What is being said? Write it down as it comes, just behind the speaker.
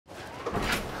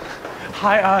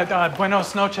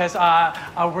Buenos noches.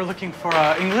 We're looking for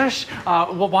English.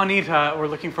 Juanita. We're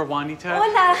looking for Juanita.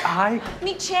 Hola. Hi.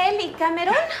 Michelle y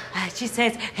Cameron. She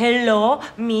says, hello,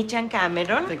 Mitch and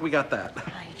Cameron. I think we got that.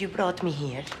 You brought me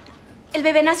here. El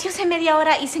bebé nació hace media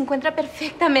hora y se encuentra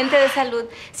perfectamente de salud.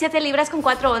 7 libras con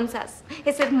 4 onzas.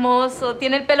 Es hermoso,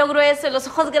 tiene el pelo grueso, los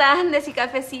ojos grandes y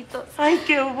cafecitos. Ay,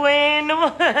 qué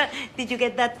bueno. Did you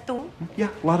get that too? Yeah,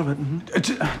 a lot of it.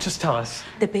 Just tell us.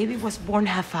 The baby was born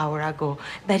half hour ago,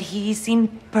 that he is in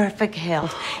perfect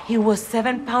health. He was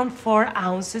 7 pounds 4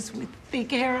 ounces with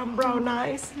thick hair and brown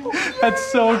eyes.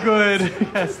 That's so good.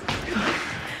 Yes.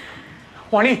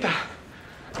 Juanita.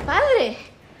 Padre,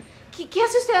 ¿qué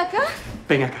hace usted acá?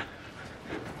 Ven acá.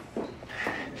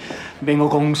 Vengo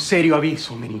con un serio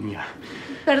aviso, mi niña.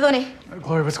 Perdone.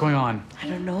 Gloria, what's going on? I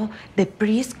don't know. The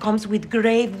priest comes with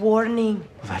grave warning.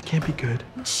 Well, that can't be good.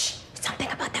 Shh.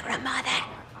 Something about the grandmother.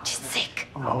 She's sick.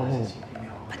 Oh.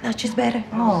 But now she's better.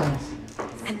 Oh.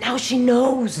 And now she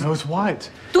knows. Knows what?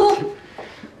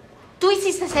 Tú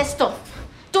hiciste esto.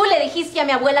 Tú le dijiste a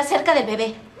mi abuela acerca del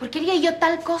bebé. ¿Por qué haría yo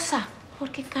tal cosa?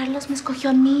 Porque Carlos me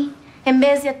escogió a mí en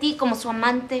vez de a ti como su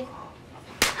amante.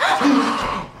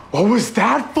 What was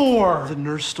that for? The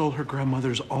nurse stole her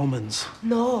grandmother's almonds.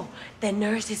 No, the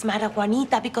nurse is mad at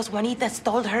Juanita because Juanita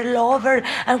stole her lover.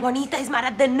 And Juanita is mad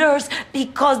at the nurse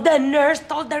because the nurse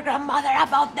told their grandmother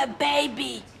about the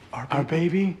baby. Our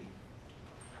baby?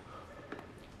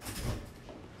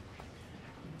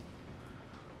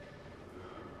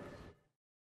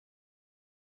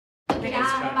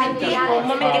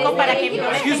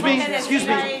 Excuse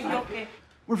me.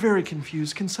 We're very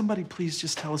confused. Can somebody please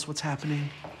just tell us what's happening?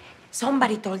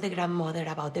 Somebody told the grandmother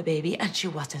about the baby and she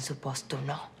wasn't supposed to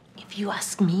know. If you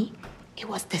ask me, it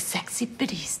was the sexy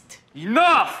priest.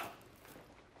 Enough!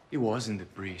 It wasn't the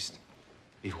priest.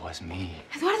 It was me.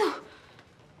 Eduardo.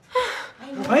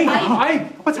 Hey,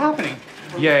 what's happening?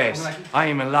 Yes, I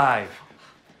am alive.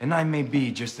 And I may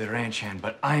be just a ranch hand,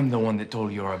 but I'm the one that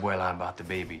told your abuela about the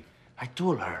baby. I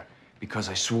told her because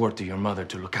I swore to your mother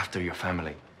to look after your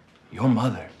family. Your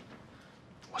mother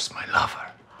was my lover.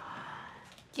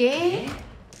 ¿Qué?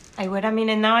 Ay, wait a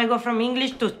minute, now I go from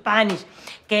English to Spanish.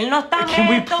 Que él no está Can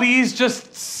we meto. please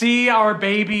just see our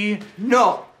baby?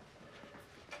 No.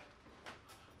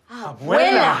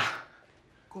 Abuela.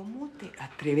 ¿Cómo te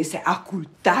atreves a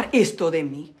ocultar esto de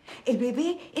mí? El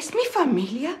bebé es mi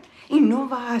familia y no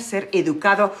va a ser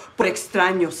educado por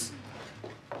extraños.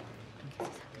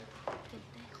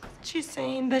 She's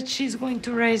saying that she's going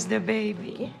to raise the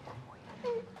baby.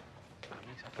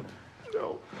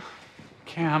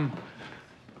 Cam.